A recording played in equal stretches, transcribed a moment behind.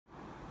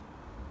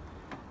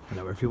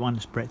Hello everyone,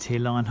 it's Brett here,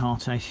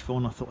 Lionheart84,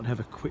 and I thought I'd have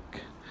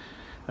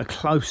a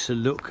closer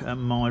look at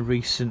my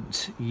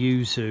recent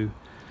Yuzu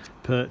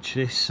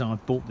purchase. I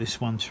bought this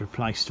one to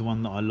replace the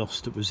one that I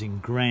lost that was in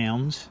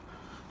ground.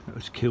 It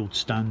was killed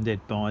stone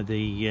dead by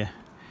the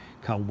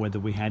cold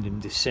weather we had in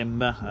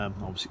December.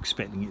 I was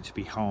expecting it to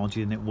be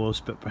hardier than it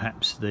was, but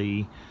perhaps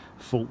the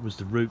fault was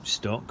the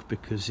rootstock,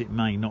 because it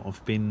may not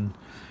have been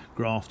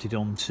grafted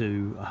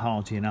onto a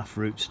hardy enough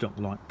rootstock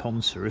like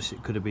Poncerus.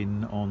 It could have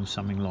been on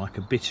something like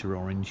a bitter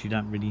orange. You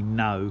don't really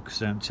know because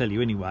they don't tell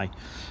you anyway.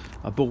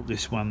 I bought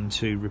this one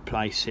to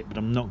replace it, but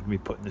I'm not going to be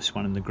putting this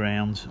one in the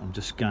ground. I'm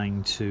just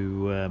going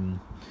to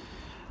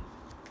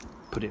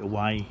put it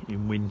away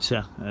in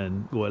winter,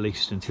 and or at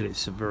least until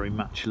it's a very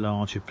much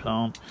larger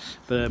plant.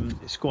 But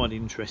it's quite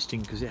interesting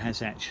because it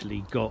has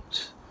actually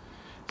got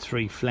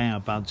 3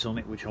 flower buds on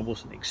it, which I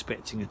wasn't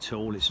expecting at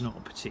all. It's not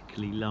a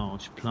particularly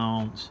large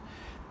plant.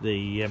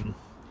 The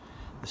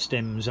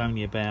stem's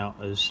only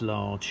about as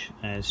large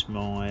as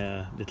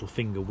my little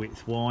finger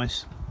width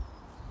wise,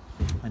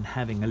 and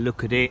having a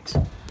look at it,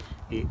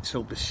 it's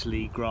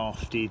obviously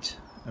grafted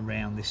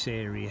around this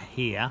area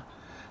here.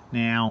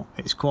 Now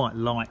it's quite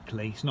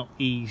likely, it's not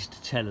easy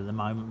to tell at the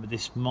moment, but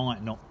this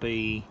might not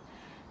be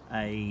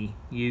a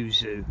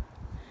Yuzu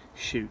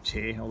shoot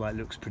here, although it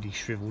looks pretty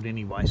shriveled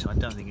anyway, so I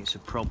don't think it's a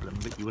problem.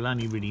 But you will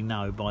only really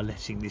know by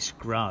letting this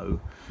grow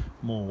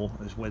more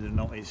as whether or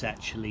not it's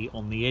actually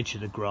on the edge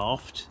of the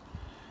graft,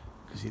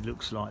 because it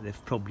looks like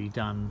they've probably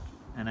done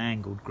an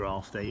angled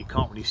graft there. You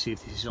can't really see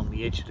if this is on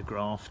the edge of the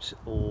graft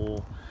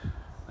or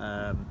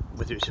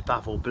whether it's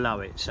above or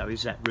below it. So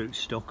is that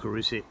rootstock or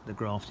is it the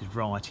grafted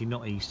variety?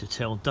 Not easy to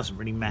tell. Doesn't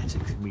really matter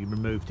because we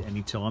removed it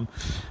any time.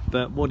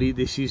 But what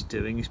this is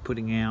doing is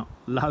putting out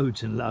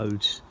loads and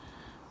loads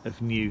of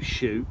new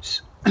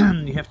shoots.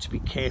 You have to be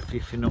careful,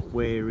 if you're not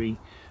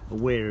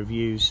aware of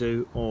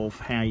Yuzu, of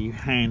how you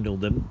handle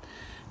them,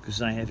 because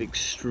they have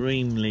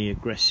extremely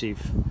aggressive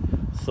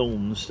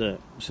thorns that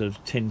sort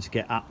of tend to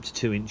get up to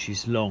 2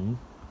 inches long,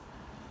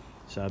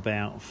 so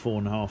about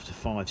 4.5 to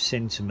 5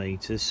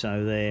 centimeters.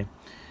 So they're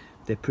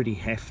pretty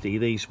hefty.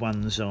 These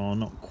ones are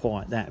not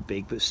quite that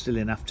big, but still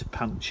enough to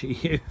puncture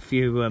you if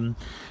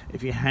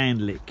you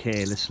handle it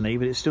carelessly.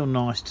 But it's still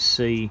nice to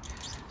see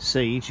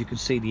seeds. You can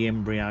see the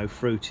embryo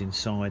fruit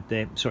inside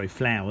there. Sorry,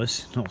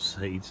 flowers, not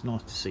seeds.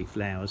 Nice to see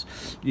flowers.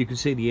 You can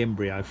see the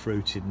embryo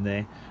fruit in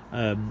there.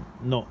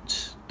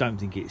 Don't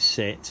think it's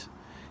set.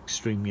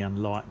 Extremely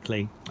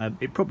unlikely.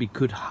 It probably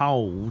could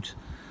hold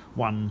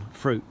one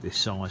fruit this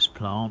size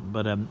plant,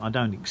 but I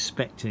don't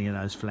expect any of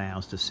those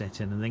flowers to set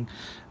anything.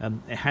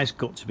 It has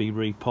got to be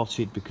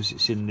repotted because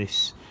it's in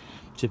this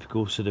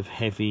typical sort of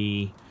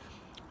heavy,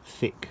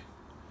 thick,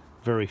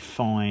 very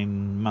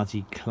fine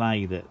muddy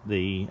clay that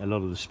a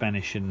lot of the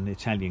Spanish and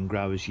Italian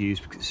growers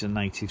use, because it's a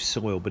native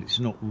soil, but it's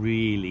not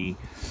really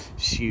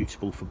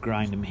suitable for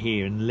growing them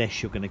here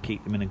unless you're going to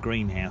keep them in a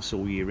greenhouse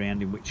all year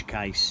round, in which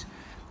case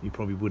you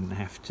probably wouldn't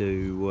have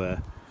to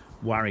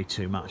worry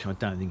too much. I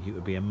don't think it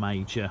would be a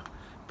major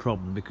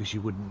problem because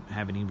you wouldn't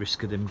have any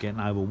risk of them getting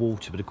over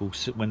water. But of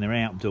course, when they're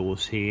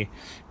outdoors here,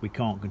 we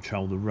can't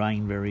control the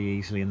rain very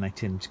easily, and they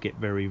tend to get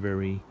very,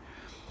 very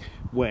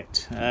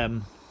wet.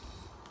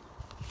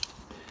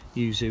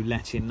 Yuzu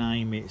Latin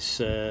name,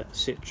 it's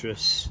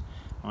Citrus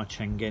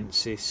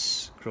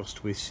ichangensis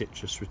crossed with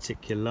Citrus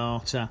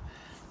reticulata.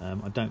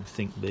 I don't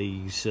think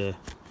these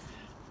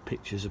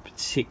pictures are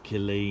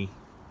particularly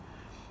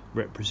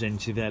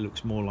representative. That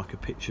looks more like a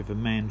picture of a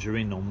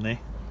mandarin on there,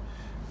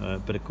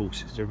 but of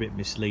course they're a bit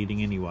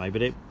misleading anyway.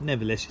 But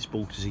nevertheless, it's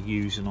bought as a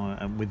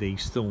Yuzu, and with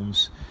these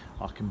thorns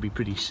I can be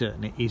pretty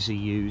certain it is a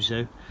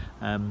Yuzu.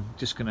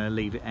 Just going to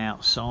leave it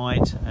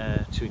outside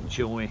to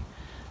enjoy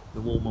the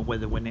warmer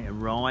weather when it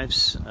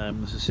arrives.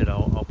 As I said,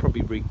 I'll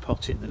probably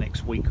repot it in the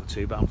next week or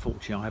two, but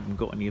unfortunately I haven't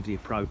got any of the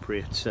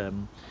appropriate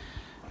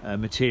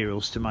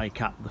materials to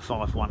make up the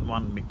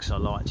 511 mix I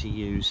like to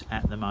use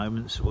at the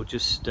moment, so we'll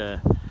just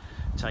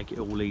take it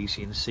all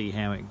easy and see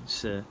how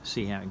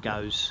it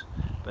goes.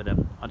 But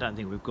I don't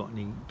think we've got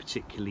any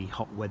particularly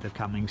hot weather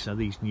coming, so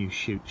these new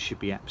shoots should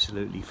be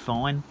absolutely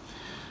fine.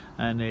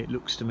 And it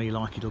looks to me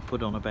like it'll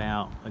put on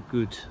about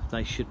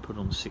they should put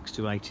on 6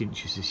 to 8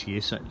 inches this year,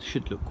 so it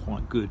should look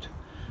quite good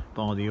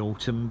by the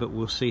autumn, but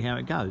we'll see how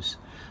it goes.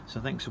 So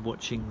thanks for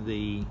watching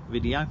the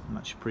video,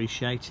 much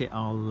appreciate it.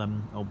 I'll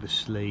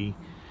obviously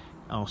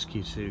ask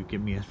you to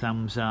give me a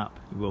thumbs up.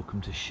 You're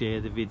welcome to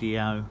share the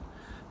video.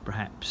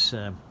 Perhaps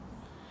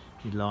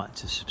you'd like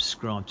to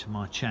subscribe to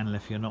my channel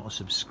if you're not a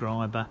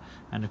subscriber,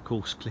 and of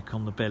course click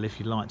on the bell if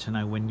you'd like to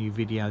know when new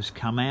videos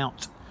come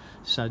out,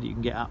 so that you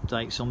can get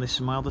updates on this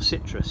and my other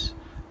citrus.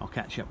 I'll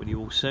catch up with you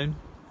all soon.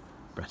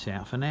 Brett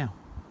out for now.